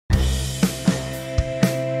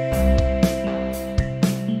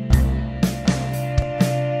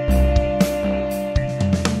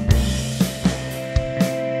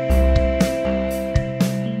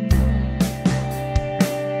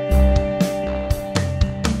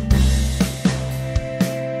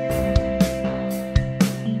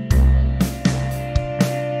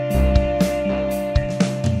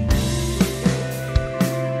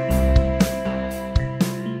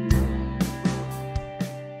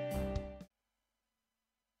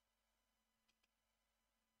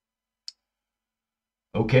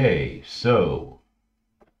Okay, so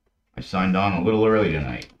I signed on a little early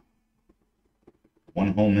tonight.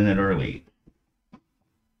 1 whole minute early.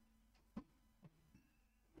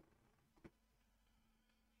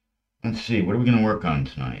 Let's see, what are we going to work on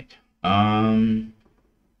tonight? We're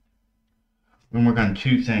going to work on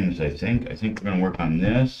two things, I think. I think we're going to work on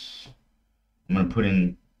this. I'm going to put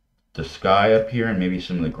in the sky up here and maybe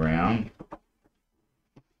some of the ground.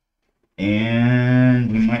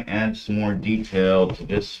 And we might add some more detail to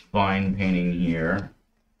this fine painting here,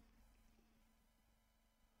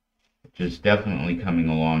 which is definitely coming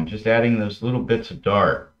along. Just adding those little bits of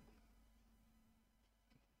dark.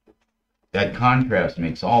 That contrast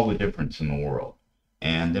makes all the difference in the world.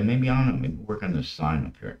 And then maybe, I don't know, maybe work on this sign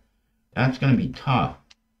up here. That's going to be tough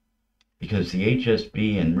because the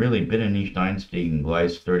HSB and really Bit of Niche Dynasty and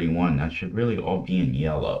Glice 31, that should really all be in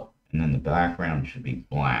yellow. And then the background should be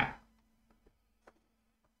black.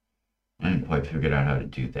 I haven't quite figured out how to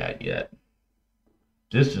do that yet.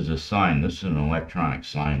 This is a sign. This is an electronic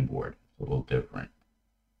signboard. It's a little different.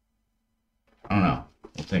 I don't know.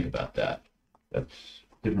 We'll think about that. That's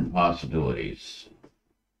different possibilities.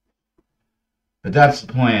 But that's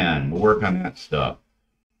the plan. We'll work on that stuff.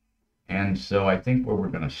 And so I think where we're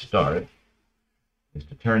going to start is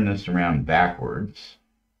to turn this around backwards,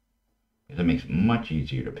 because it makes it much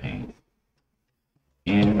easier to paint.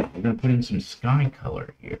 And we're going to put in some sky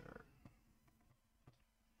color here.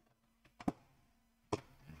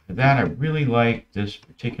 For that, I really like this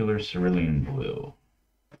particular cerulean blue.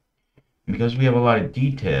 And because we have a lot of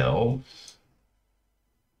details,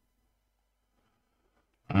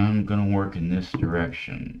 I'm going to work in this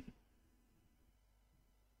direction.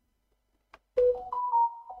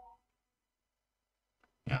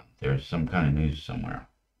 Yeah, there's some kind of news somewhere.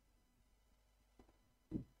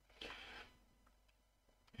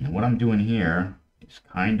 And what I'm doing here is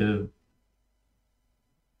kind of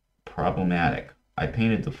problematic. I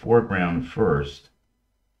painted the foreground first,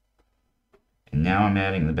 and now I'm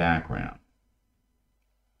adding the background.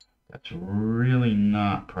 That's really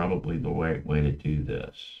not probably the right way to do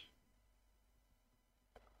this.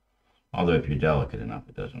 Although if you're delicate enough,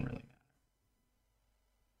 it doesn't really matter.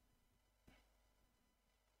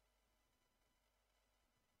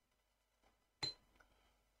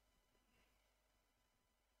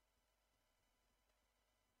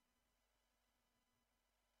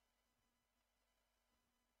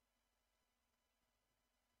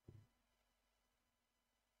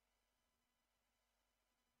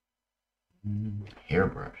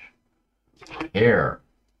 Hairbrush. Hair.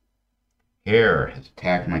 Hair has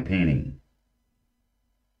attacked my painting.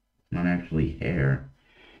 It's not actually hair.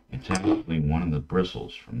 It's actually one of the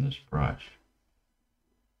bristles from this brush.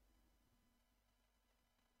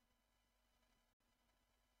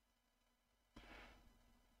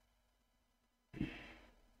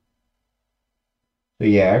 So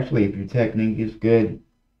yeah, actually, if your technique is good,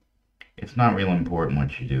 it's not real important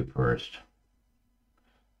what you do first.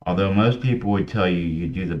 Although most people would tell you you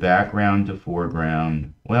do the background to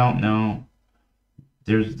foreground. Well, no.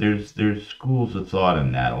 There's schools of thought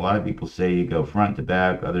in that. A lot of people say you go front to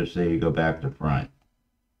back, others say you go back to front.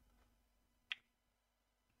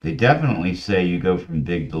 They definitely say you go from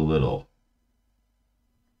big to little.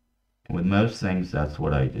 And with most things, that's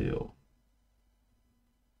what I do.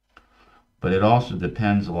 But it also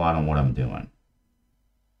depends a lot on what I'm doing.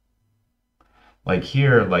 Like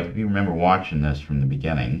here, like if you remember watching this from the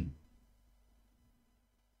beginning,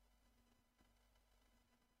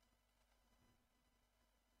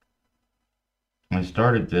 I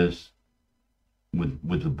started this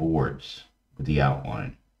with the boards, with the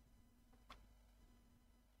outline.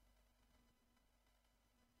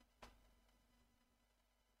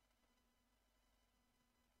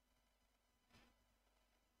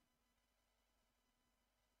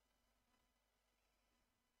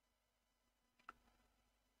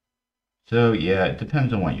 So yeah, it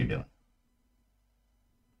depends on what you're doing.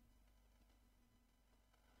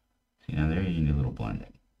 See, now there you need a little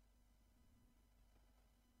blending.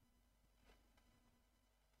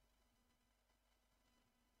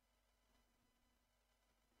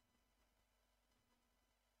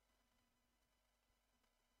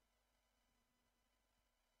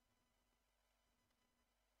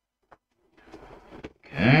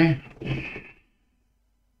 Okay.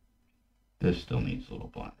 This still needs a little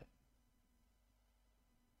blending.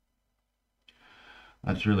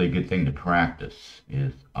 That's really a good thing to practice,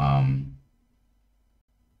 is how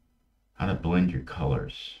to blend your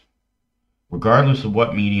colors. Regardless of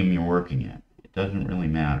what medium you're working in, it doesn't really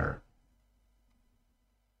matter.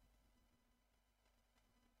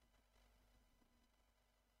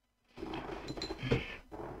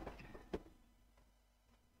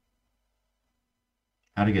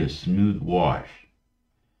 how to get a smooth wash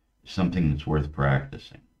is something that's worth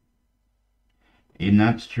practicing. And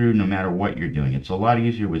that's true no matter what you're doing. It's a lot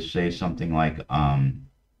easier with, say, something like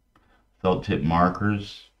felt tip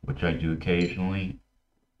markers, which I do occasionally.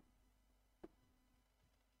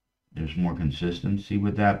 There's more consistency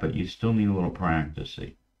with that, but you still need a little practice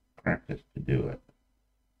to do it.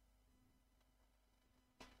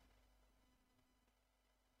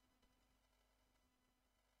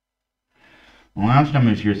 Well, last time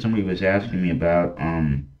I was here, somebody was asking me about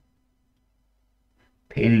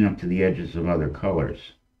painting up to the edges of other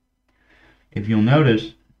colors. If you'll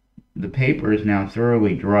notice, the paper is now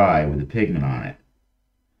thoroughly dry with the pigment on it.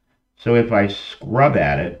 So if I scrub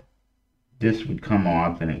at it, this would come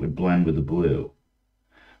off and it would blend with the blue.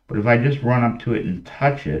 But if I just run up to it and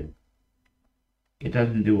touch it, it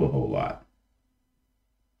doesn't do a whole lot.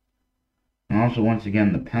 And also, once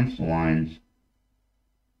again, the pencil lines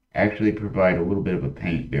actually provide a little bit of a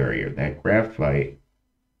paint barrier. That graphite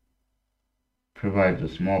provides a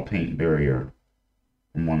small paint barrier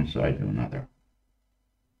from one side to another.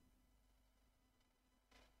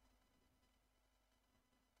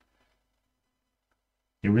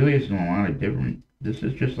 There really isn't a lot of difference. This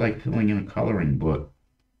is just like filling in a coloring book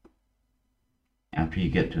after you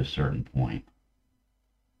get to a certain point.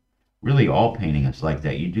 Really, all painting is like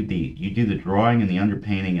that. You do the drawing and the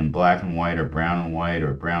underpainting in black and white or brown and white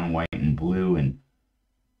or brown and white and blue and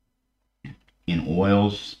in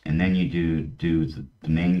oils, and then you do the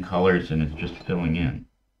main colors, and it's just filling in.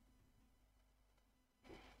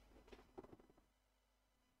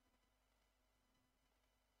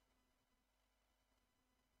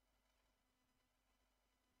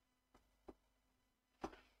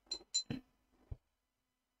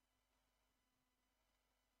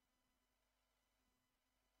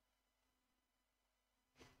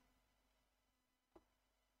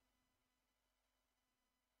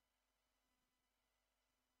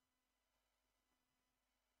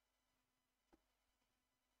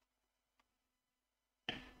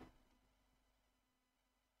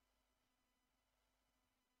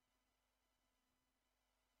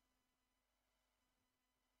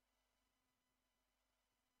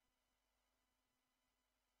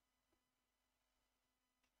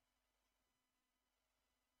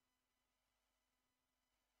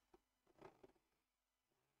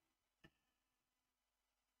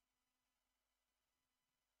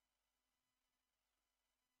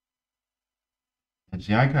 And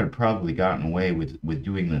see, I could have probably gotten away with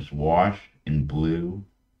doing this wash in blue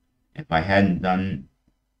if I hadn't done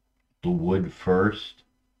the wood first.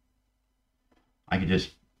 I could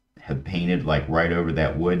just have painted like right over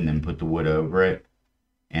that wood and then put the wood over it.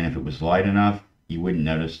 And if it was light enough, you wouldn't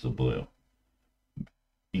notice the blue.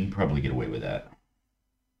 You can probably get away with that.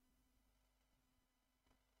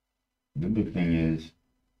 The big thing is,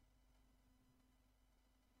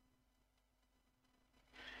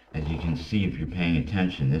 as you can see if you're paying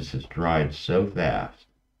attention, this has dried so fast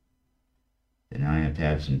that now I have to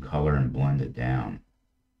add some color and blend it down.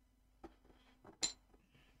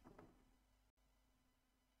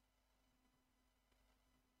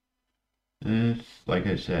 This, like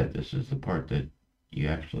I said, this is the part that you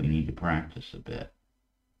actually need to practice a bit.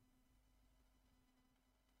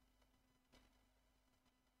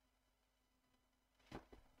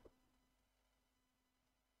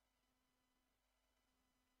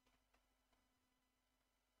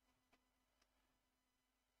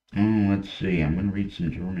 Oh, let's see. I'm going to read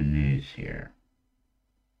some German news here.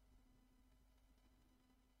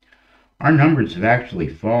 Our numbers have actually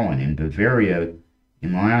fallen in Bavaria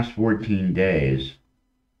in the last 14 days.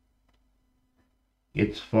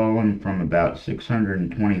 It's fallen from about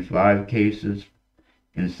 625 cases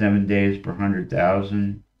in 7 days per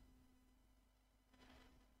 100,000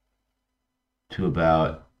 to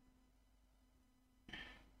about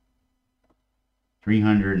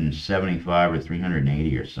 375 or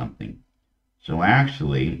 380 or something. So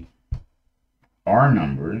actually, our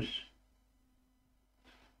numbers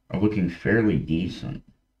are looking fairly decent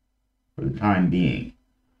for the time being.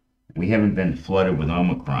 We haven't been flooded with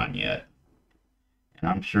Omicron yet, and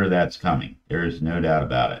I'm sure that's coming. There is no doubt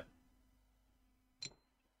about it.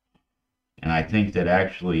 And I think that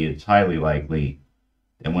actually it's highly likely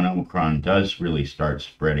that when Omicron does really start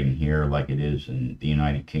spreading here like it is in the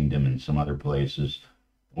United Kingdom and some other places,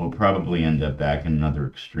 we'll probably end up back in another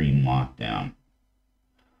extreme lockdown.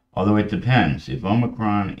 Although it depends. If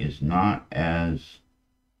Omicron is not as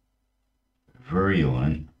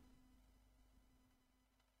virulent,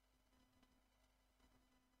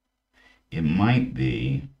 it might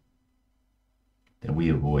be that we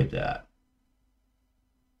avoid that.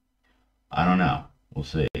 I don't know. We'll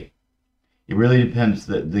see. It really depends.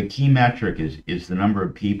 The key metric is the number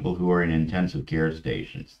of people who are in intensive care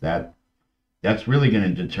stations. That's really going to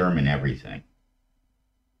determine everything.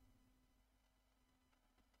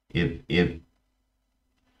 If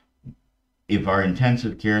our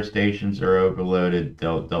intensive care stations are overloaded,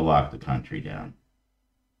 they'll lock the country down.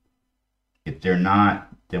 If they're not,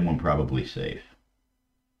 then we're probably safe.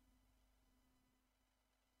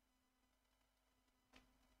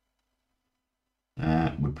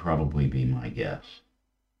 That would probably be my guess.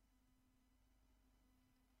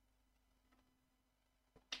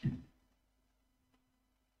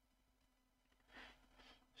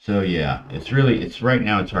 So yeah, it's right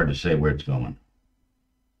now it's hard to say where it's going.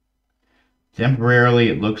 Temporarily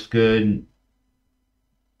it looks good,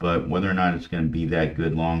 but whether or not it's going to be that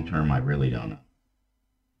good long term, I really don't know.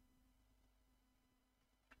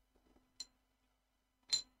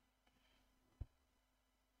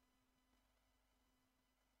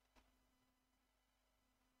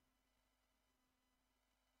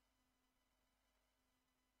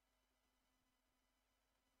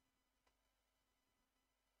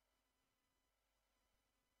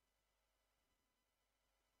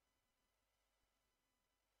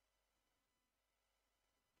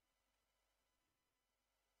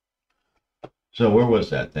 So where was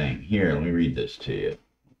that thing? Here, let me read this to you.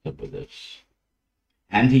 What's up with this?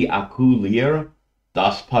 Anti-Akkulier,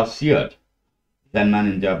 das passiert, wenn man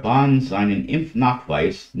in der Bahn seinen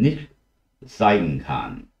Impfnachweis nicht zeigen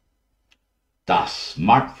kann. Das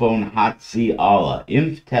Smartphone hat sie alle,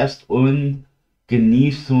 Impftest und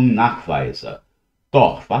Genesung Nachweise.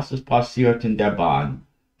 Doch, was ist passiert in der Bahn,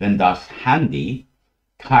 wenn das Handy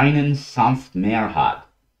keinen Sanft mehr hat?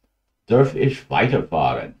 Darf ich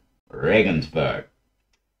weiterfahren? Regensburg.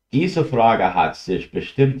 Diese Frage hat sich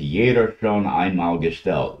bestimmt jeder schon einmal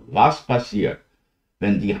gestellt. Was passiert,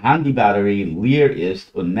 wenn die Handybatterie leer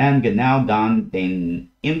ist und man genau dann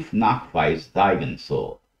den Impfnachweis zeigen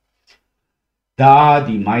soll? Da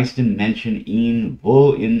die meisten Menschen ihn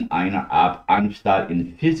wohl in einer App anstatt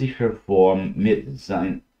in physischer Form mit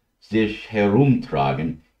sich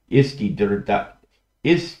herumtragen, ist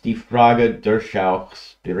die Frage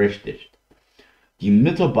durchaus berechtigt. Die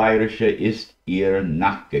Mittelbayerische ist ihr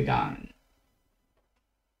nachgegangen.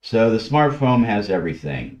 So the smartphone has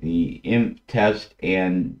everything, the imp test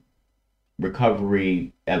and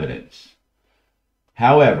recovery evidence.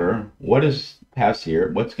 However, what is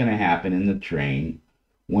passiert, what's going to happen in the train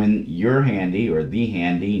when your handy or the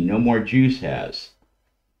handy no more juice has?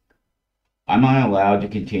 Am I allowed to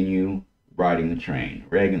continue riding the train?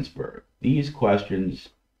 Regensburg. These questions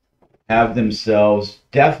have themselves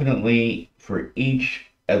definitely for each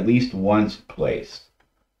at least once placed.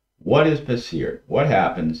 What is passiert? What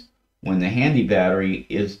happens when the handy battery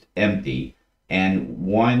is empty and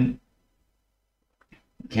one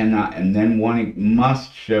cannot, and then one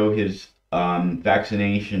must show his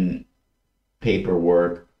vaccination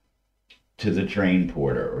paperwork to the train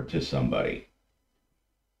porter or to somebody?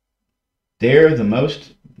 They're the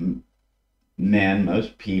most men,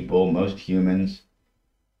 most people, most humans,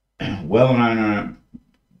 well on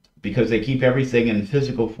because they keep everything in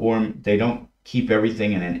physical form. They don't keep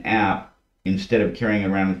everything in an app instead of carrying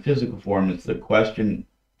around in physical form. It's the question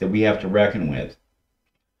that we have to reckon with.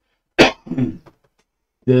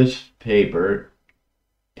 This paper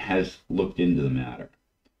has looked into the matter.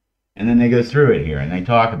 And then they go through it here and they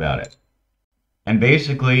talk about it. And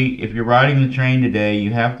basically, if you're riding the train today,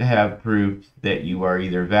 you have to have proof that you are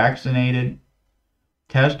either vaccinated,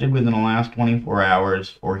 tested within the last 24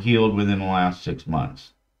 hours, or healed within the last 6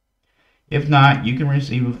 months. If not, you can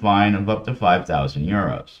receive a fine of up to 5,000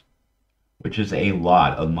 euros, which is a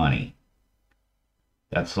lot of money.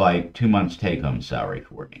 That's like 2 months take-home salary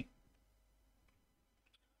for me.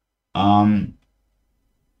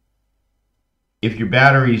 If your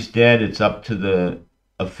battery's dead, it's up to the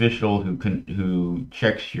official who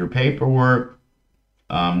checks your paperwork.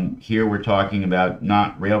 Here we're talking about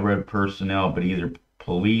not railroad personnel, but either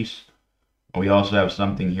police. We also have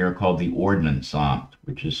something here called the Ordnungsamt,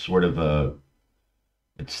 which is sort of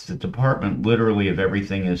it's the department literally of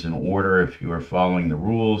everything is in order if you are following the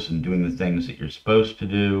rules and doing the things that you're supposed to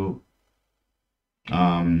do.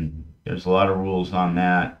 There's a lot of rules on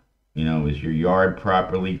that. You know, is your yard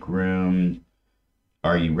properly groomed?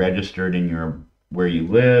 Are you registered in where you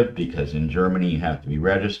live? Because in Germany you have to be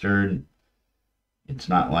registered. It's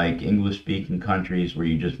not like English-speaking countries where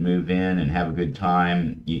you just move in and have a good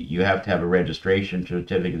time. You have to have a registration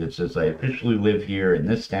certificate that says, I officially live here in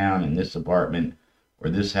this town, in this apartment, or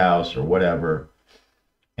this house, or whatever.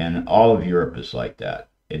 And all of Europe is like that.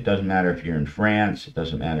 It doesn't matter if you're in France. It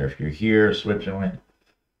doesn't matter if you're here, Switzerland.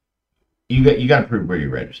 You got to prove where you're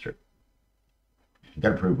registered. You got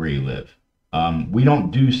to prove where you live. We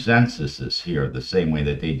don't do censuses here the same way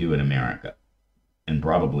that they do in America and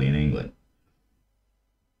probably in England.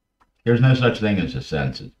 There's no such thing as a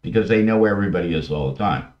census because they know where everybody is all the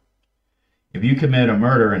time. If you commit a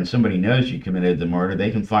murder and somebody knows you committed the murder,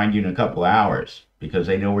 they can find you in a couple hours because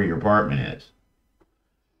they know where your apartment is.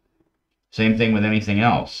 Same thing with anything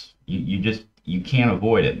else. You can't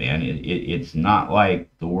avoid it, man. It's not like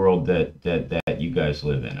the world that you guys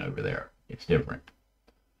live in over there. It's different.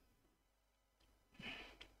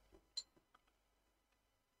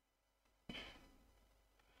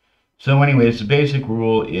 So anyways, the basic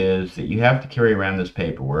rule is that you have to carry around this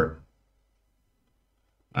paperwork.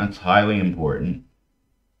 That's highly important.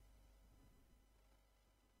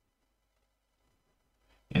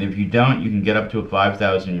 And if you don't, you can get up to a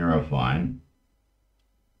 5,000 euro fine.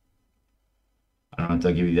 I don't know if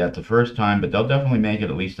they'll give you that the first time, but they'll definitely make it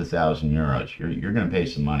at least 1,000 euros. You're going to pay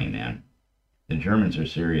some money, man. The Germans are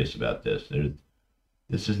serious about this.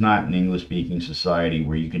 This is not an English-speaking society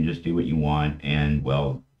where you can just do what you want and,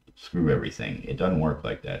 well, screw everything. It doesn't work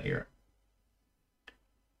like that here.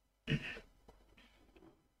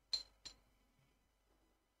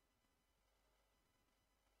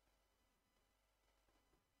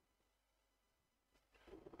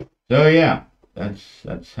 So yeah,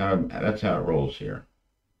 that's how it rolls here.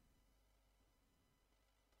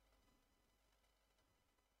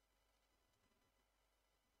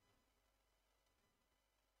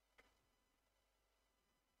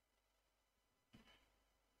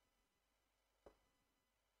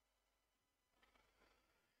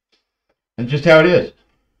 That's just how it is.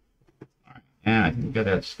 And I think we got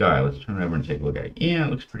that sky. Let's turn it over and take a look at it. Yeah, it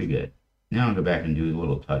looks pretty good. Now I'll go back and do a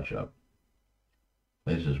little touch up.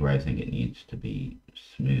 Places where I think it needs to be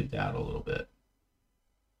smoothed out a little bit.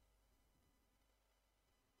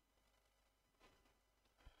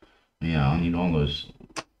 Yeah, I need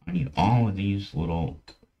all of these little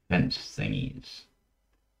fence thingies.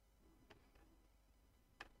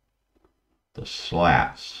 The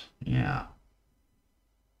slats, yeah.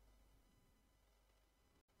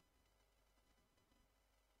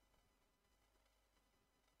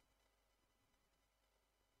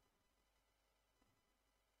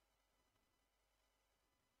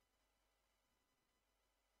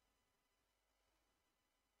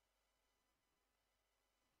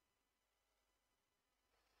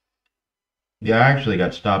 Yeah, I actually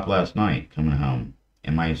got stopped last night coming home,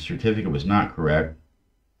 and my certificate was not correct.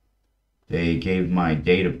 They gave my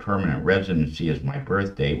date of permanent residency as my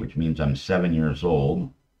birth date, which means I'm 7 years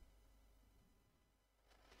old.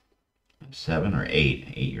 7 or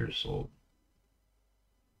 8 years old.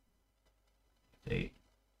 8.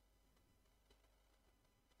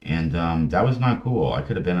 And that was not cool. I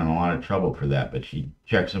could have been in a lot of trouble for that, but she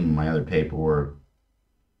checked some of my other paperwork.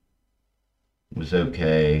 It was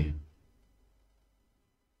okay.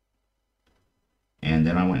 And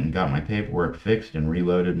then I went and got my paperwork fixed and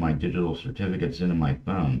reloaded my digital certificates into my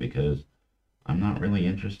phone because I'm not really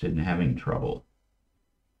interested in having trouble.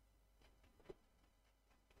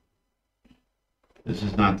 This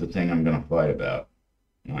is not the thing I'm going to fight about.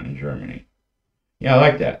 Not in Germany. Yeah, I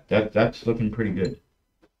like that. That's looking pretty good.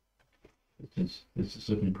 This is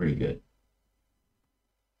looking pretty good.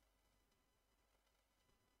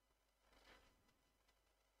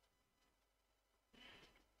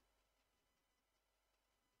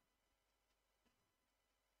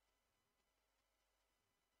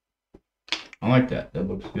 I like that. That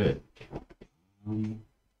looks good.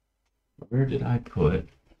 Where did I put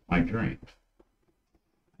my drink?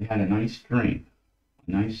 I had a nice drink,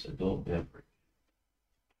 a nice adult beverage.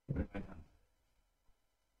 Where did I go?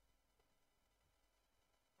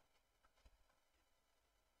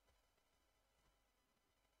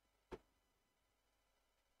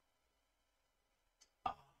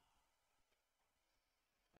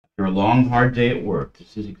 After a long, hard day at work,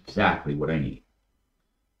 this is exactly what I need.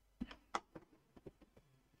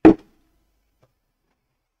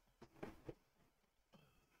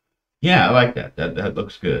 Yeah, I like that. That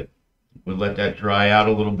looks good. We'll let that dry out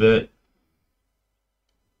a little bit.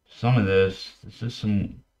 Some of this is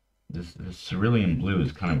some, this cerulean blue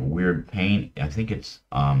is kind of a weird paint. I think it's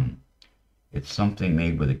something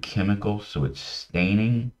made with a chemical, so it's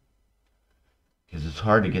staining. Because it's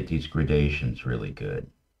hard to get these gradations really good.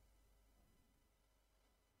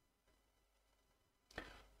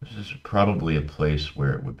 This is probably a place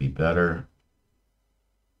where it would be better.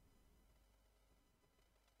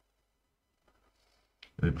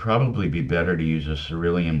 It would probably be better to use a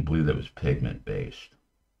cerulean blue that was pigment based.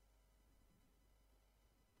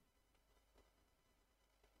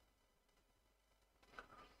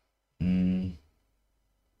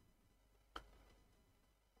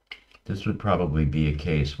 this would probably be a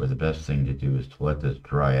case where the best thing to do is to let this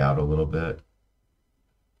dry out a little bit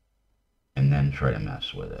and then try to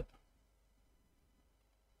mess with it.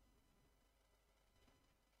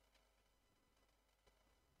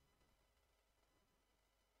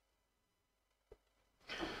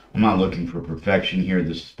 I'm not looking for perfection here.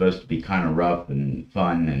 This is supposed to be kind of rough and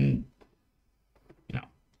fun, and you know,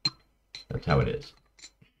 that's how it is.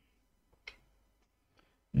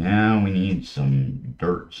 Now we need some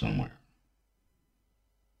dirt somewhere.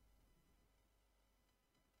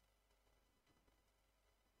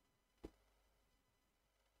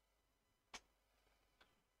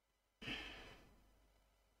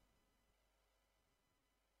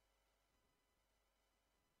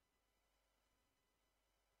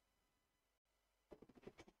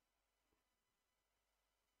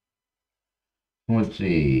 Let's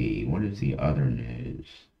see, what is the other news?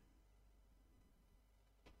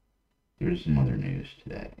 There's some other news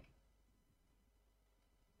today.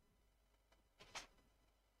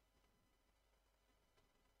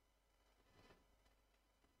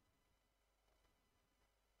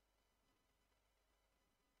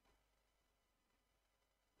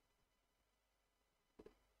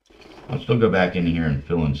 I'll still go back in here and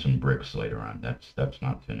fill in some bricks later on. That's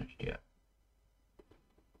not finished yet.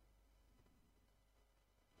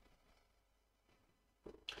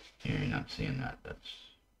 Here, you're not seeing that.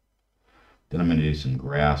 Then I'm going to do some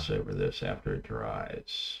grass over this after it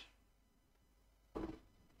dries.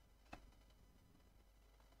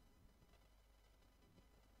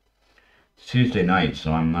 It's Tuesday night,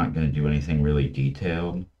 so I'm not going to do anything really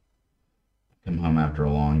detailed. Come home after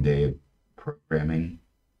a long day of programming,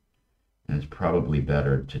 and it's probably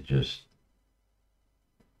better to just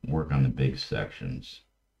work on the big sections.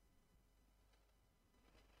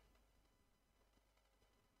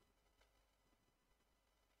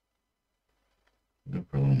 Go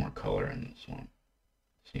for a little more color in this one.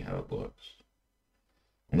 See how it looks.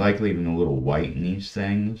 I like leaving a little white in these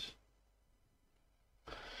things.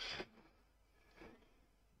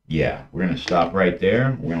 Yeah, we're going to stop right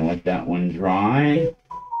there. We're going to let that one dry.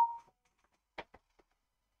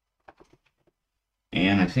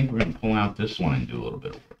 And I think we're going to pull out this one and do a little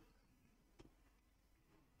bit of work.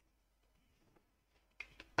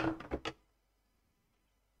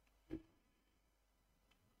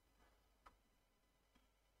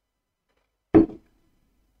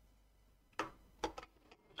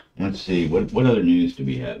 Let's see, what other news do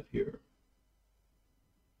we have here?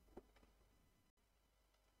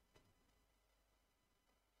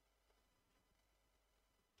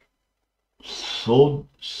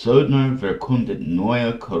 Söldner verkündet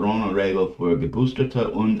neue Corona-Regel für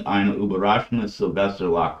Geboosterte und eine überraschende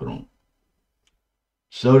Silvesterlockerung.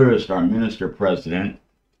 Söder is our minister-president.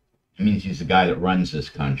 It means he's the guy that runs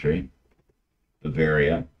this country,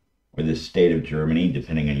 Bavaria, or the state of Germany,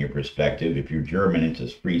 depending on your perspective. If you're German, it's a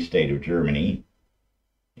free state of Germany.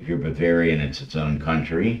 If you're Bavarian, it's its own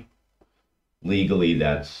country. Legally,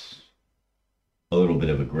 that's a little bit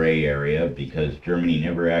of a gray area because Germany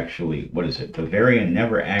never actually, Bavaria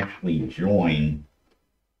never actually joined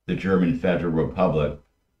the German Federal Republic.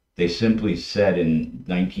 They simply said in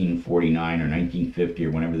 1949 or 1950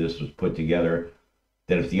 or whenever this was put together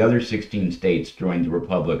that if the other 16 states joined the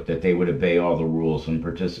Republic, that they would obey all the rules and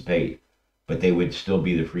participate, but they would still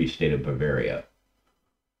be the Free State of Bavaria.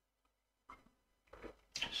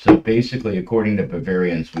 So basically, according to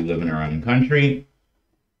Bavarians, we live in our own country,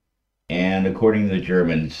 and according to the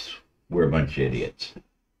Germans, we're a bunch of idiots,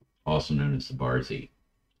 also known as the Barzi.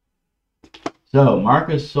 So,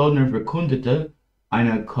 Markus Söldner verkündete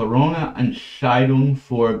eine Corona-Entscheidung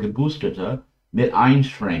für Geboosterte mit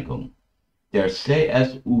Einschränkung. Der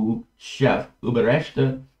CSU-Chef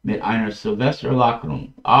überraschte mit einer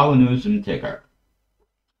Silvesterlockerung. All news im Ticker.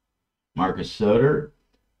 Markus Söder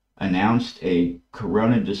announced a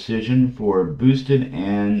corona decision for boosted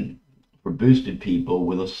people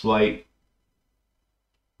with a slight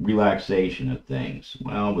relaxation of things.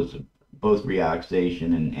 Well, it was both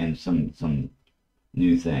relaxation and some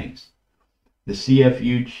new things. The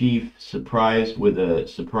CFU chief surprised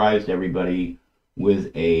everybody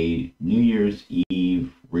with a New Year's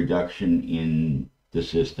Eve reduction in the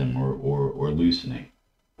system or loosening.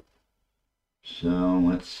 So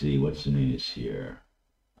let's see, what's the news here?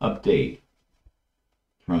 Update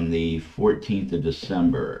from the 14th of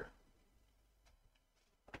December.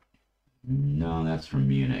 No, that's from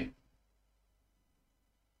Munich.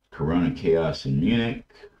 Corona chaos in Munich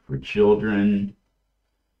for children.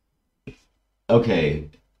 Okay,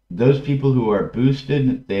 those people who are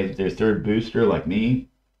boosted, they have their third booster like me,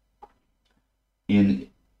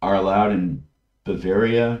 are allowed in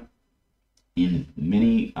Bavaria in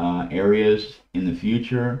many areas in the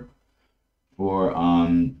future for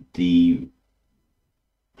the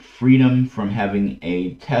freedom from having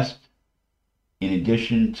a test in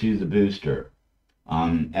addition to the booster.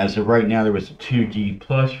 As of right now, there was a 2G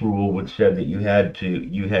plus rule which said that you had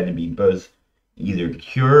to be both either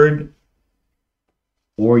cured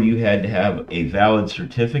or you had to have a valid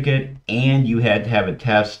certificate and you had to have a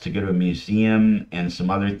test to go to a museum and some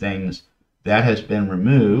other things. That has been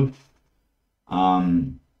removed.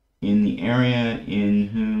 In the area in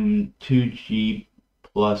whom 2G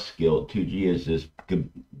plus skill, 2G is this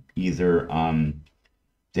either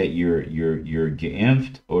that you're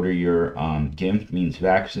geimpft, or you're geimpft means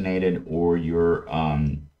vaccinated, or you're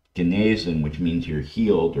genesen, which means you're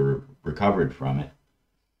healed or recovered from it.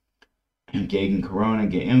 Gegen Corona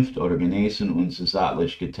geimpft oder genesen und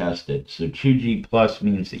zusätzlich getestet. So 2G plus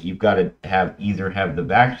means that you've got to either have the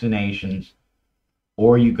vaccinations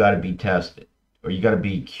or you've got to be tested, or you got to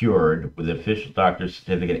be cured with an official doctor's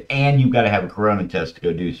certificate, and you've got to have a corona test to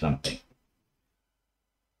go do something.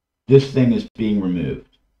 This thing is being removed.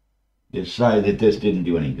 They decided that this didn't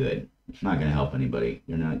do any good. It's not going to help anybody.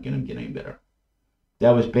 You're not going to get any better.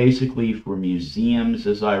 That was basically for museums,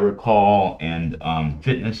 as I recall, and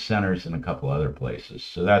fitness centers and a couple other places.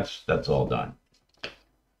 So that's all done.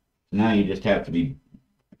 Now you just have to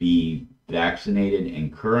be vaccinated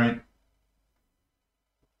and current.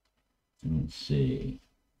 Let's see.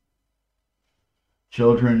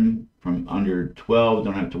 Children from under 12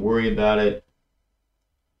 don't have to worry about it.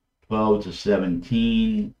 12 to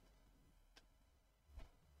 17.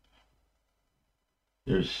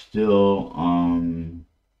 There's still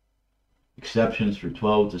exceptions for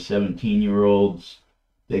 12 to 17-year-olds.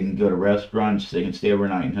 They can go to restaurants, they can stay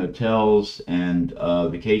overnight in hotels and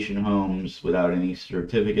vacation homes without any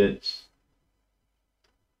certificates.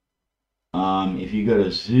 If you go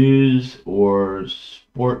to zoos or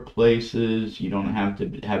sport places, you don't have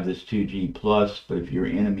to have this 2G plus, but if you're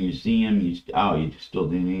in a museum, you still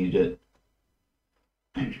do need it.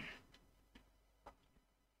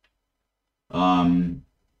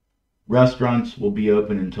 Restaurants will be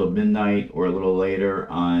open until midnight or a little later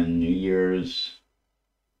on New Year's.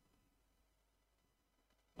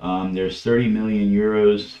 There's 30 million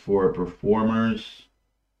euros for performers.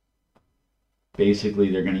 Basically,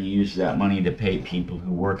 they're going to use that money to pay people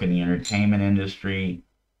who work in the entertainment industry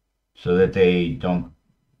so that they don't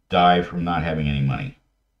die from not having any money.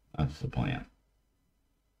 That's the plan.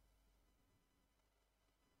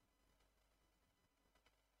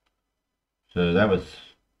 So that was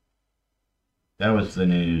the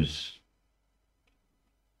news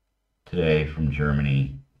today from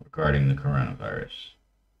Germany regarding the coronavirus.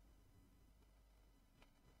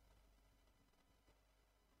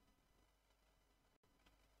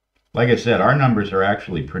 Like I said, our numbers are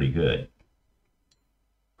actually pretty good.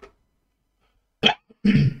 I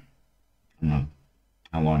don't know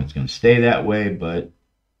how long it's going to stay that way, but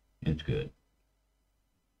it's good.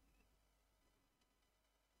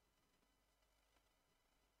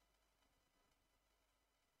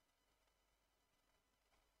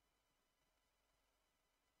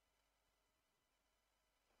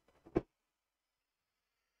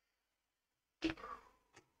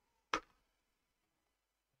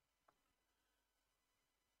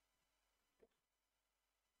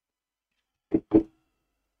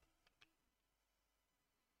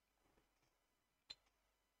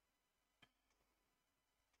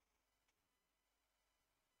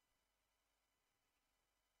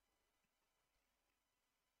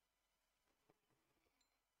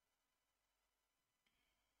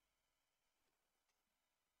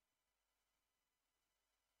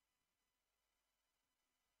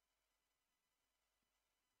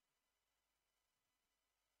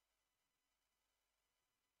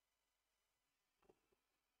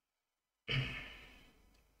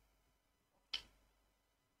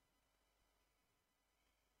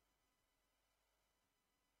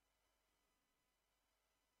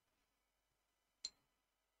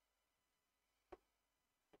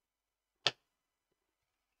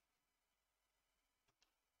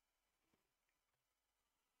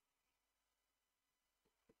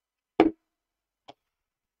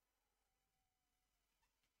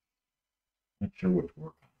 Not sure what's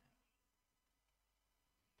working.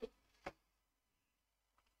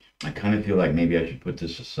 I kind of feel like maybe I should put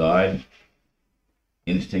this aside.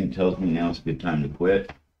 Instinct tells me now it's a good time to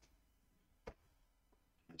quit. I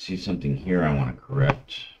see something here I want to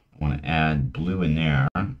correct. I want to add blue in there.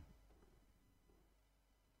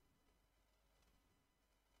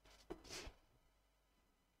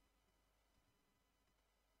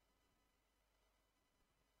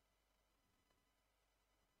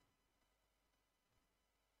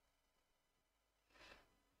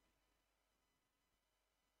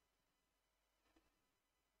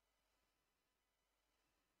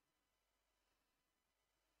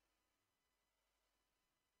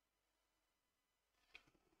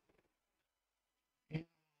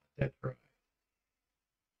 that dry.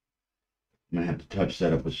 I'm going to have to touch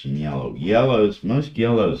that up with some yellow. Yellows, most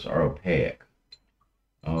yellows are opaque.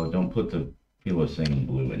 Oh, don't put the Philo Singing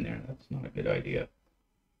blue in there. That's not a good idea.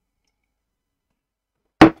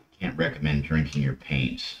 Can't recommend drinking your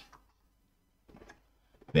paints.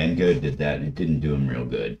 Van Gogh did that, and it didn't do him real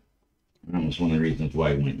good. That was one of the reasons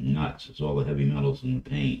why he went nuts, is all the heavy metals in the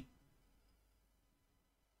paint.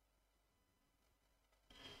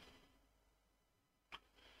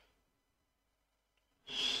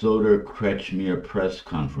 Soder-Kretschmer press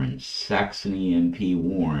conference. Saxony MP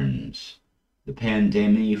warns. The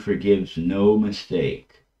pandemic forgives no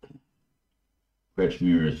mistake.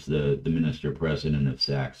 Kretschmer is the minister-president of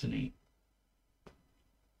Saxony.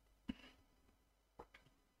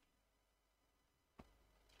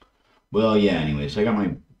 Well, yeah, anyways, I got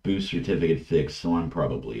my boost certificate fixed, so I'm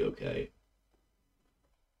probably okay.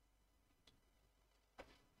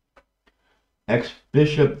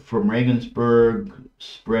 Ex-bishop from Regensburg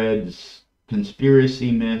spreads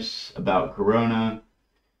conspiracy myths about corona.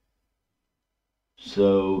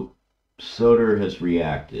 So Soder has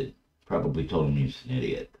reacted. Probably told him he's an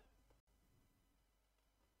idiot.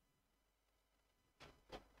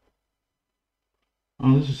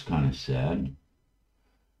 Oh, this is kind of sad.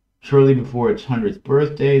 Shortly before its 100th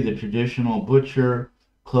birthday, the traditional butcher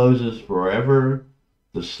closes forever.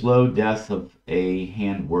 The slow death of a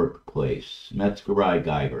handwork place. Metzgerei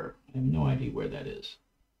Geiger. I have no idea where that is.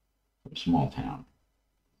 From a small town.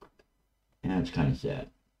 And it's kind of sad.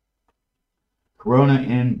 Corona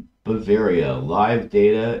in Bavaria. Live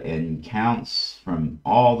data and counts from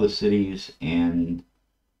all the cities and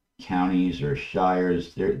counties or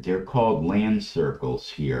shires. They're called land circles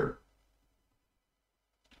here.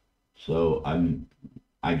 So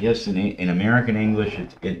I guess in American English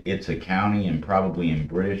it's a county, and probably in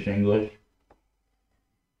British English,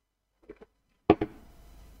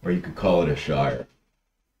 or you could call it a shire.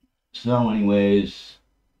 So anyways,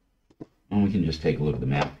 well, we can just take a look at the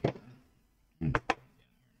map.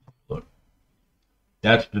 Look,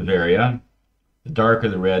 that's Bavaria. The darker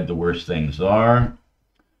the red, the worse things are.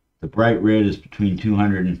 The bright red is between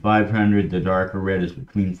 200 and 500. The darker red is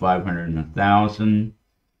between 500 and 1,000.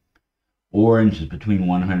 Orange is between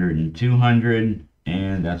 100 and 200,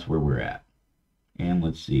 and that's where we're at. And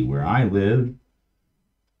let's see, where I live,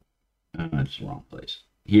 that's the wrong place.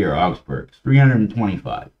 Here, Augsburg,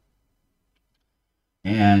 325.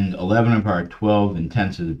 And 11 of our 12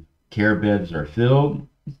 intensive care beds are filled.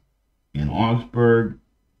 In Augsburg,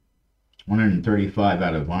 135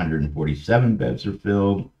 out of 147 beds are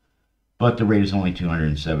filled, but the rate is only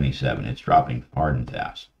 277. It's dropping hard and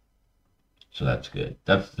fast. So that's good.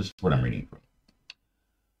 This is what I'm reading from.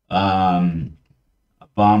 A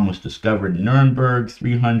bomb was discovered in Nuremberg.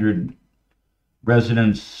 300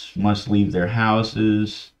 residents must leave their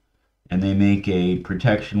houses, and they make a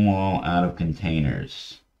protection wall out of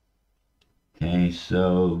containers. Okay,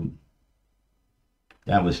 so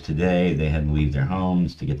that was today. They had to leave their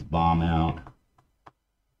homes to get the bomb out.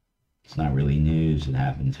 It's not really news. It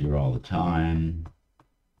happens here all the time.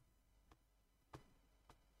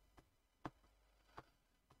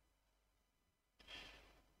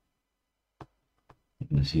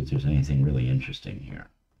 Let's see if there's anything really interesting here.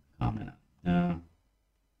 Comment on. No.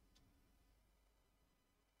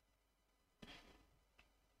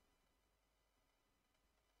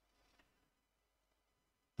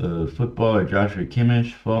 The footballer Joshua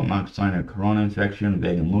Kimmich fällt nach seiner Corona-Infektion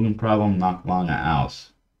wegen Lungenproblem nach langer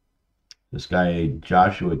aus. This guy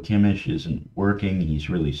Joshua Kimmich isn't working. He's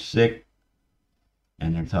really sick.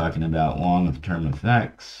 And they're talking about long-term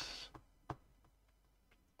effects.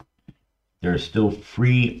 There are still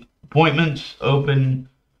free appointments open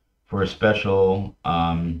for a special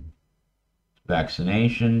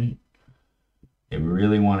vaccination. They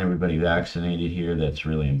really want everybody vaccinated here. That's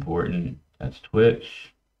really important. That's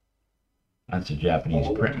Twitch. That's a Japanese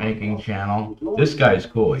printmaking channel. This guy's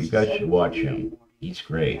cool. You guys should watch him. He's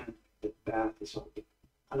great.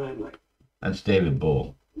 That's David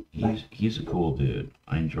Bull. He's a cool dude.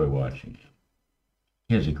 I enjoy watching him.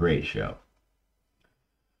 He has a great show.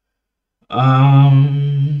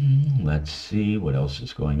 Let's see what else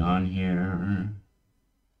is going on here.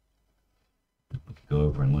 We could go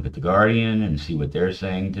over and look at The Guardian and see what they're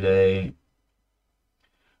saying today.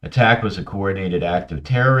 Attack was a coordinated act of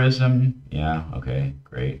terrorism. Yeah, okay,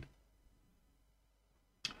 great.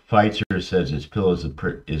 Pfizer says its pill is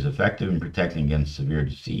effective in protecting against severe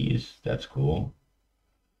disease. That's cool.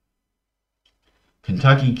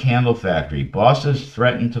 Kentucky Candle Factory. Bosses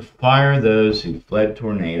threaten to fire those who fled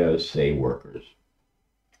tornadoes, say workers.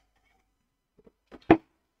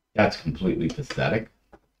 That's completely pathetic.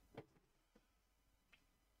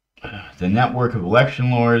 The network of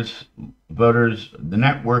election lawyers, the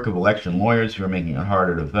network of election lawyers who are making it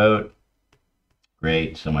harder to vote.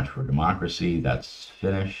 Great, so much for democracy. That's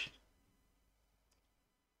finished.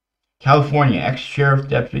 California ex-sheriff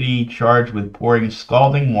deputy charged with pouring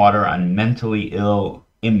scalding water on mentally ill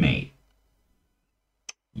inmate.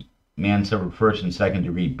 Man suffered first and second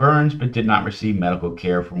degree burns, but did not receive medical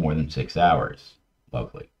care for more than 6 hours.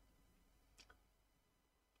 Lovely.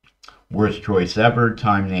 Worst choice ever.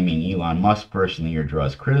 Time naming Elon Musk person of the year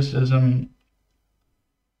draws criticism.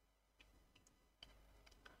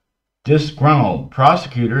 Disgruntled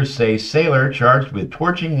prosecutors say sailor charged with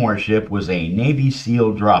torching warship was a Navy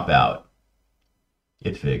SEAL dropout.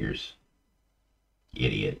 It figures.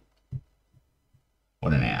 Idiot.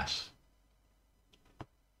 What an ass.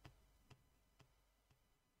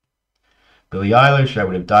 Billie Eilish, I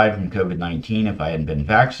would have died from COVID-19 if I hadn't been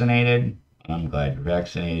vaccinated. I'm glad you're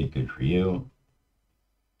vaccinated. Good for you.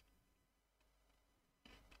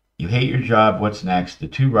 You hate your job. What's next? The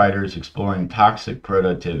two writers exploring toxic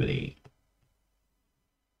productivity.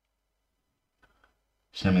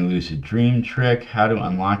 Semi-lucid dream trick. How to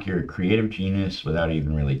unlock your creative genius without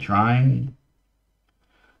even really trying.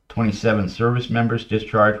 27 service members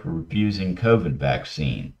discharged for refusing COVID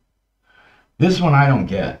vaccine. This one I don't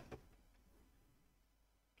get.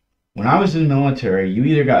 When I was in the military, you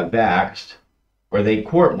either got vaxxed or they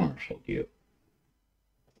court-martialed you.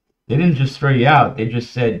 They didn't just throw you out. They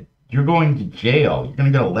just said, you're going to jail. You're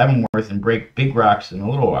going to go to Leavenworth and break big rocks into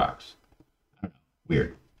little rocks.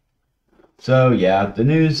 Weird. So, yeah, the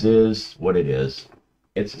news is what it is.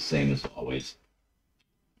 It's the same as always.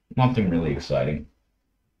 Nothing really exciting.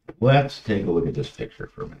 Let's take a look at this picture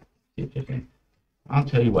for a minute. I'll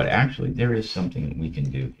tell you what, actually, there is something that we can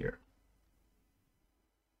do here.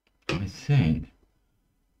 I think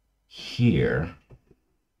here,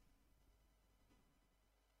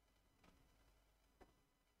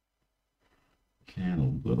 can add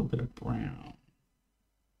a little bit of brown.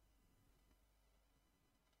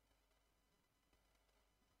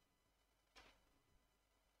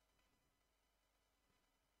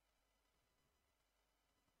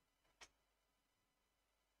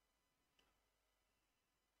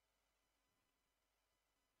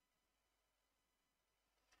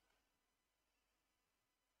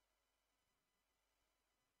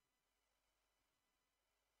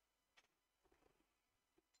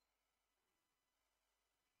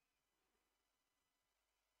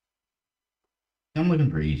 I'm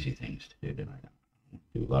looking for easy things to do tonight.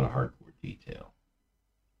 Do a lot of hardcore detail.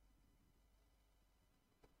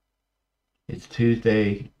 It's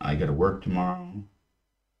Tuesday. I got to work tomorrow.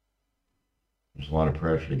 There's a lot of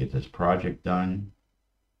pressure to get this project done.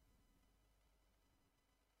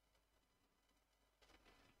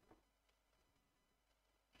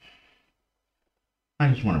 I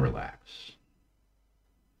just want to relax.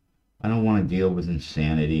 I don't want to deal with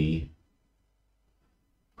insanity.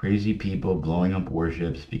 Crazy people blowing up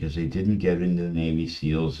warships because they didn't get into the Navy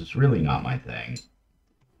SEALs. It's really not my thing.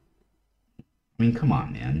 I mean, come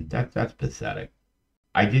on, man. That's pathetic.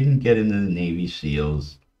 I didn't get into the Navy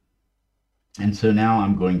SEALs, and so now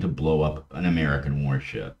I'm going to blow up an American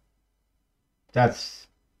warship. That's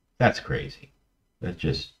crazy. That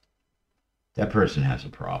person has a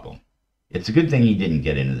problem. It's a good thing he didn't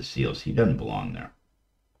get into the SEALs. He doesn't belong there.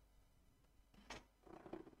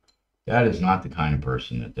 That is not the kind of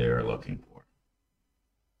person that they are looking for.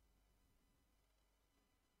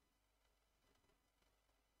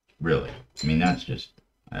 Really. I mean, that's just,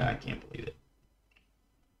 I can't believe it.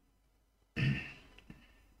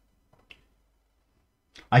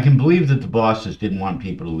 I can believe that the bosses didn't want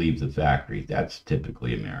people to leave the factory. That's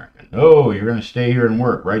typically American. Oh, you're going to stay here and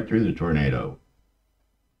work right through the tornado.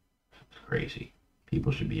 It's crazy.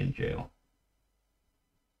 People should be in jail.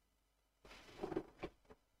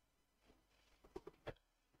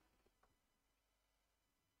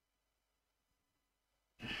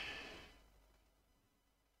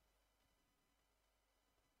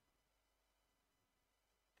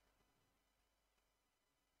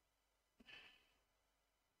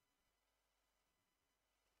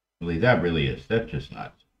 Really, that really is. That's just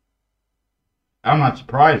nuts. I'm not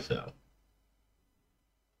surprised, though.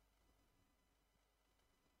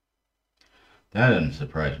 That doesn't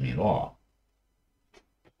surprise me at all.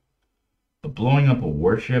 But blowing up a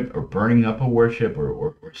warship or burning up a warship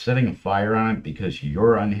or setting a fire on it because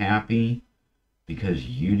you're unhappy because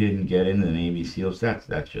you didn't get into the Navy SEALs,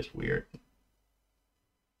 that's just weird.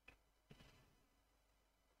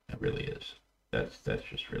 That really is. That's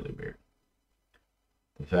just really weird.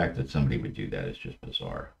 The fact that somebody would do that is just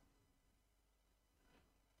bizarre.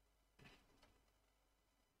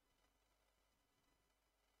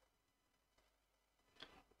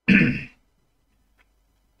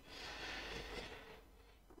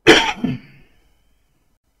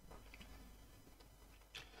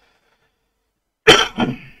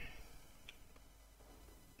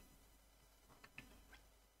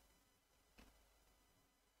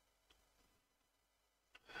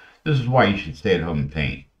 This is why you should stay at home and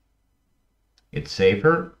paint. It's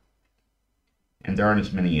safer, and there aren't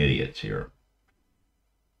as many idiots here.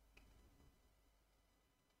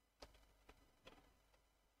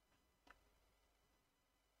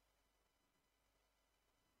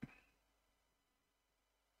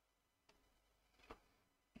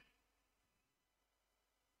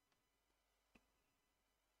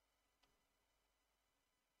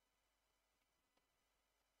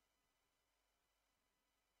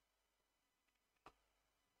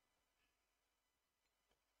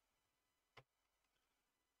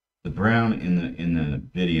 The brown in the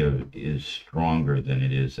video is stronger than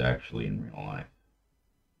it is actually in real life.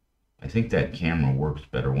 I think that camera works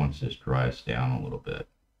better once this dries down a little bit.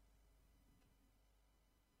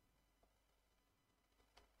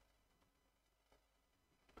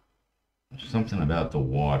 There's something about the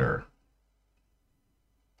water.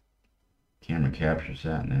 Camera captures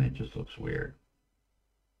that and then it just looks weird.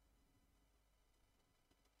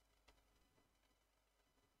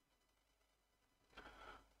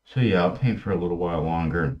 So yeah, I'll paint for a little while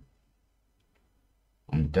longer.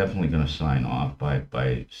 I'm definitely going to sign off by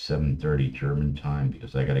 7:30 German time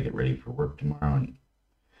because I got to get ready for work tomorrow and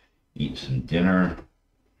eat some dinner.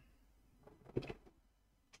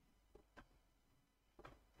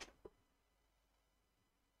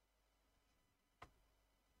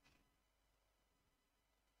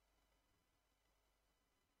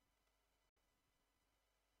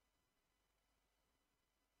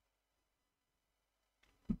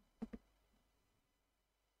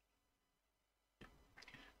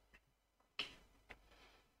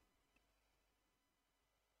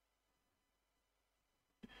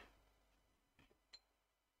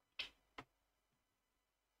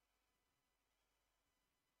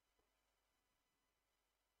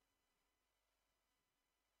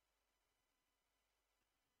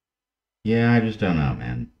 Yeah, I just don't know,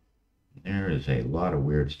 man. There is a lot of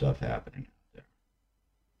weird stuff happening out there.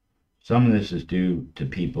 Some of this is due to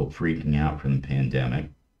people freaking out from the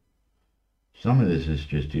pandemic. Some of this is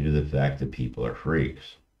just due to the fact that people are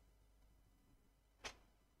freaks.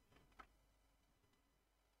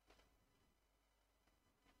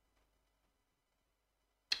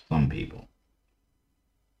 Some people.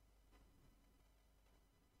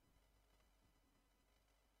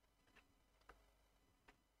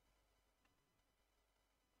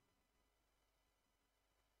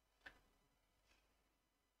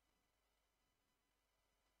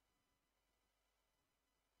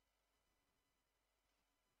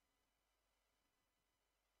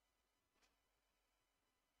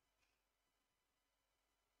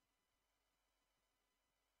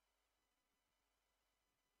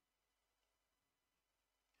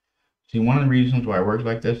 See, one of the reasons why I work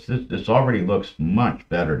like this already looks much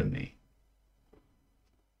better to me.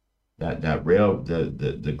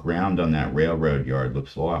 The ground on that railroad yard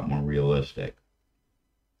looks a lot more realistic.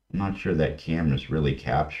 I'm not sure that camera's really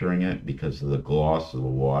capturing it because of the gloss of the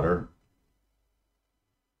water.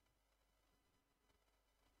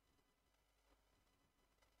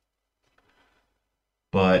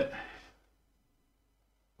 But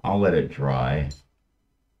I'll let it dry,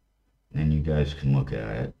 and you guys can look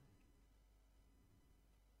at it.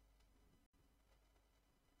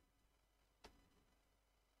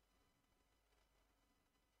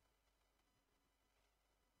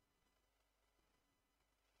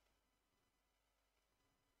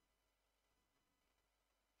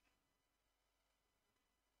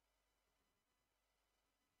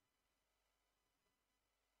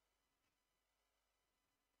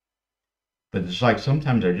 But it's like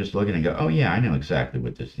sometimes I just look at it and go, oh yeah, I know exactly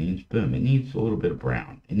what this needs. Boom, it needs a little bit of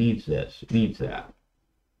brown. It needs this. It needs that.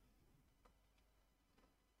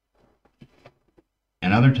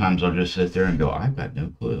 And other times I'll just sit there and go, I've got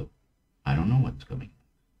no clue. I don't know what's coming.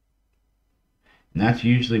 And that's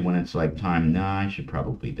usually when it's like time, nah, I should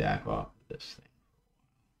probably back off this thing.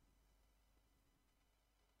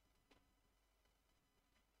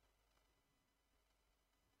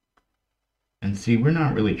 And see, we're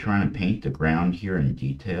not really trying to paint the ground here in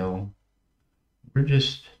detail. We're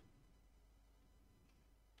just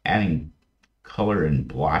adding color in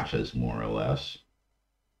blotches, more or less.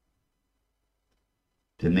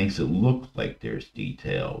 That makes it look like there's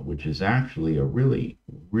detail, which is actually a really,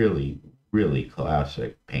 really, really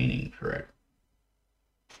classic painting trick.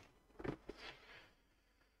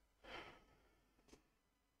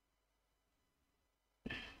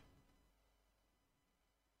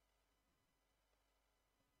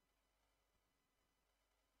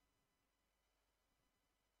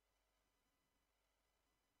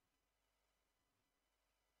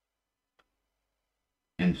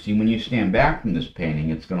 And see, when you stand back from this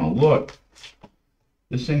painting, it's going to look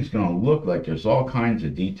this thing's going to look like there's all kinds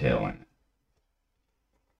of detail in it.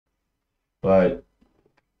 But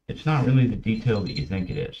it's not really the detail that you think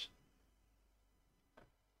it is.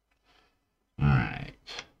 Alright.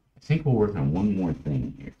 I think we'll work on one more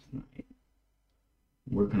thing here tonight.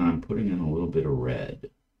 Working on putting in a little bit of red.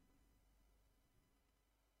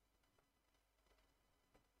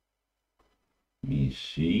 Let me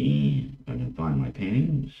see if I can find my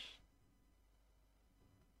paintings.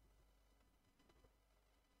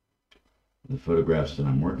 The photographs that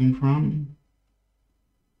I'm working from.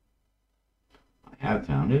 I have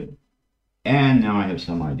found it. And now I have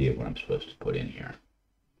some idea of what I'm supposed to put in here.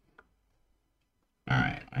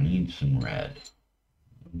 Alright, I need some red.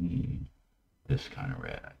 This kind of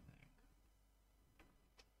red, I think.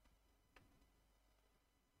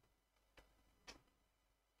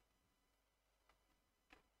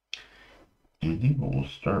 And I think what we'll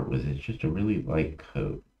start with is just a really light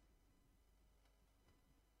coat.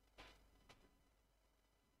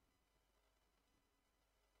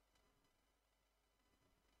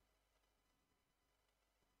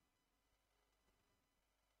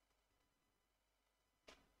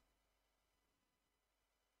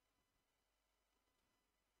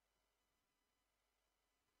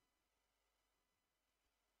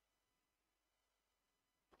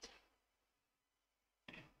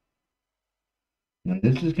 Now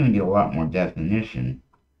this is going to get a lot more definition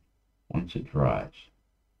once it dries.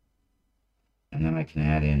 And then I can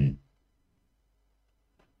add in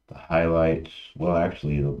the highlights. Well,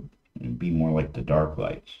 actually, it'll be more like the dark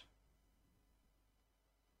lights.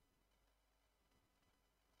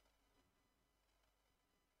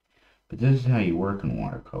 But this is how you work in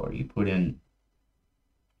watercolor. You put in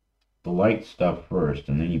the light stuff first,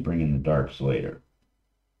 and then you bring in the darks later.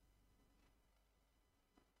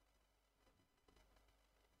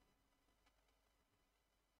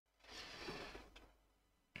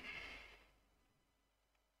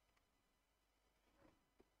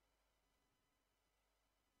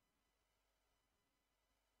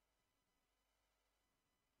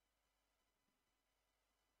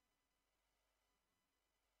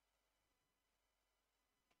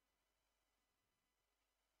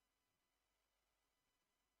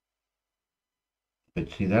 But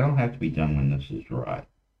see, that'll have to be done when this is dry.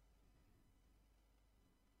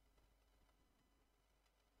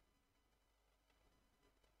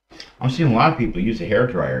 I'm seeing a lot of people use a hair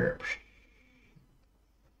dryer.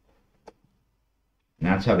 And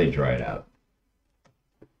that's how they dry it out.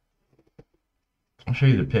 I'll show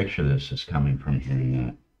you the picture this is coming from here in a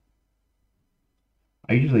minute.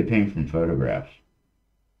 I usually paint from photographs.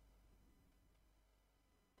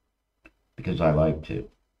 Because I like to.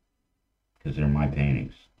 Because they're my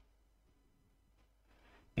paintings.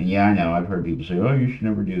 And yeah, I know, I've heard people say, oh, you should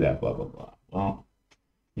never do that, blah, blah, blah. Well,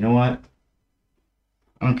 you know what?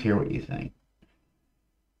 I don't care what you think.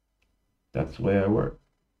 That's the way I work.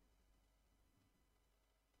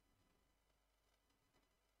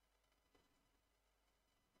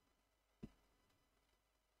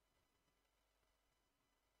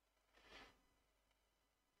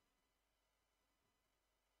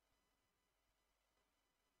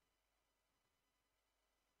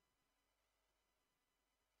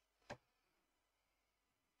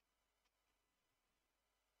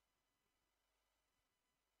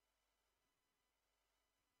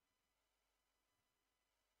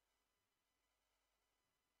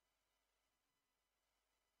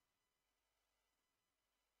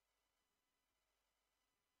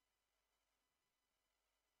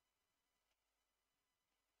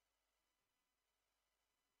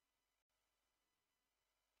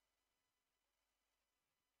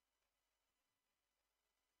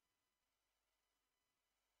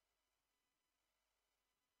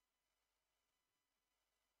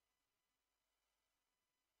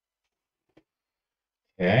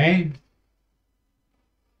 Okay?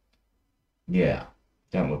 Yeah,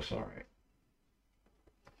 that looks alright.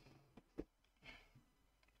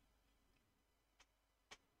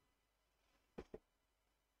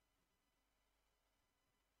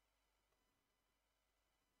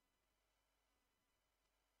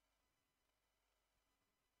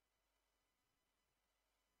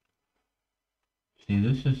 See,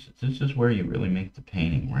 this is where you really make the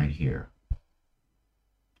painting, right here.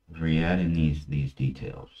 Where you add in these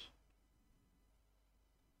details.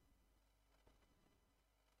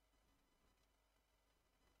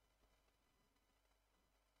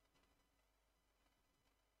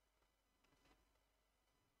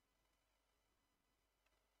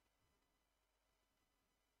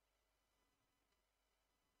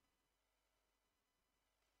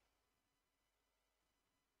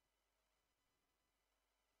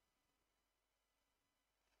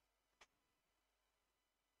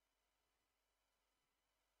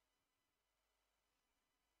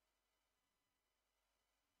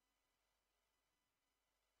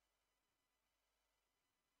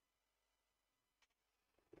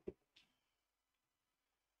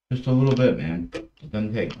 Just a little bit, man. It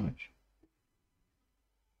doesn't take much.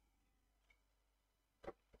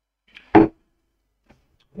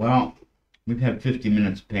 Well, we've had 50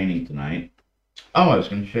 minutes of painting tonight. Oh, I was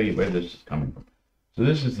going to show you where this is coming from. So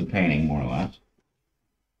this is the painting, more or less.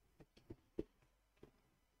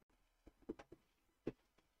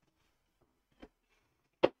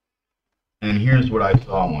 And here's what I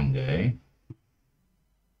saw one day.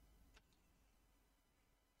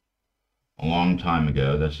 A long time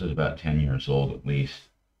ago. This is about 10 years old at least.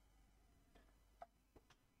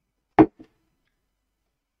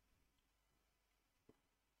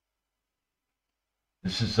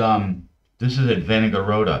 This is at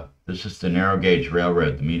Venegaroda. This is the narrow gauge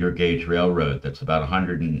railroad, the meter gauge railroad that's about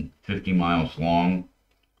 150 miles long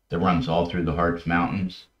that runs all through the Hartz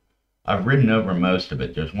Mountains. I've ridden over most of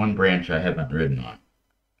it. There's one branch I haven't ridden on,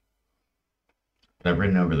 but I've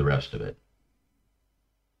ridden over the rest of it.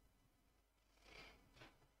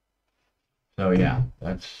 So yeah,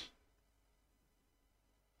 that's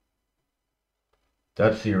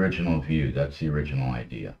the original view. That's the original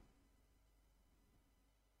idea.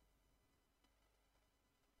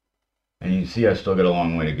 And you can see I still got a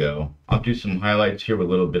long way to go. I'll do some highlights here with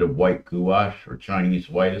a little bit of white gouache, or Chinese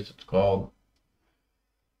white as it's called.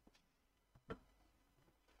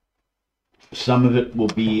 Some of it will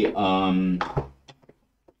be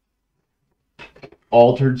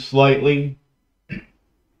altered slightly.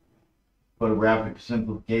 Photographic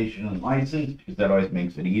simplification and license, because that always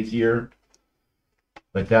makes it easier.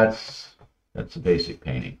 But that's the basic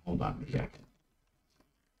painting. Hold on, maybe I can.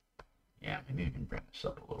 Yeah, maybe I can bring this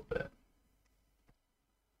up a little bit.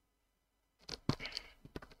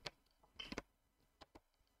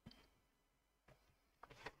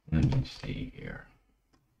 Let me see here.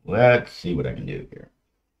 Let's see what I can do here.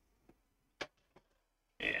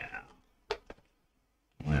 Yeah.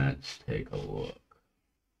 Let's take a look.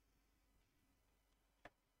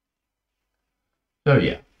 So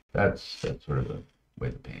yeah, that's sort of the way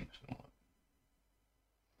the paint's going to look.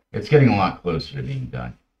 It's getting a lot closer to being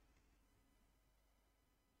done.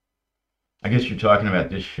 I guess you're talking about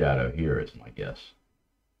this shadow here is my guess.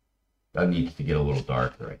 That needs to get a little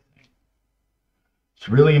darker, I think. It's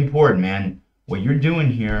really important, man. What you're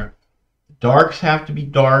doing here, darks have to be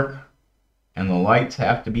dark and the lights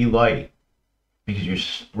have to be light, because you're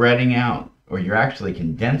spreading out, or you're actually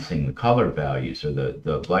condensing the color values, or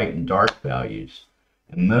the light and dark values.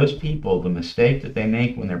 And most people, the mistake that they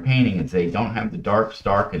make when they're painting is they don't have the darks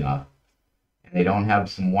dark enough and they don't have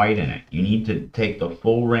some white in it. You need to take the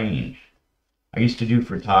full range. I used to do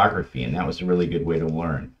photography, and that was a really good way to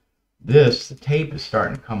learn. The tape is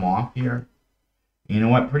starting to come off here. You know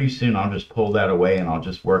what? Pretty soon I'll just pull that away and I'll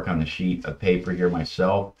just work on the sheet of paper here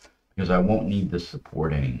myself, because I won't need this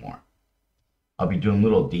support anymore. I'll be doing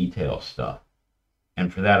little detail stuff.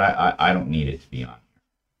 And for that, I don't need it to be on here.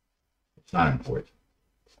 It's not important.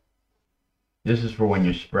 This is for when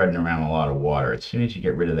you're spreading around a lot of water. As soon as you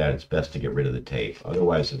get rid of that, it's best to get rid of the tape.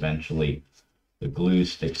 Otherwise, eventually, the glue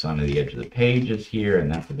sticks onto the edge of the pages here,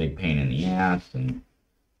 and that's a big pain in the ass, and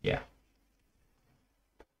yeah.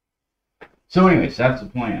 So anyways, that's the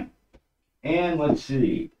plan. And let's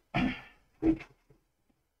see.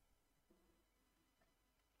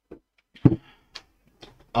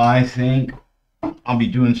 I think I'll be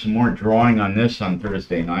doing some more drawing on this on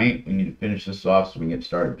Thursday night. We need to finish this off so we can get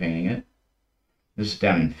started painting it. This is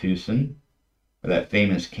down in Füssen, where that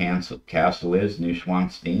famous castle is,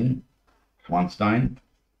 Neuschwanstein. We'll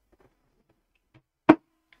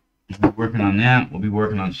be working on that. We'll be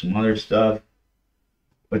working on some other stuff.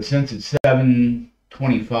 But since it's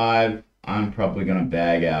 7:25, I'm probably going to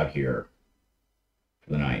bag out here for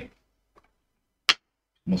the night.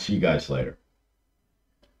 We'll see you guys later.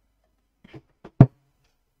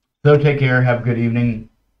 So take care, have a good evening,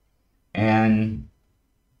 and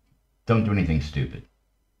don't do anything stupid.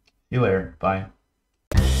 See you later. Bye.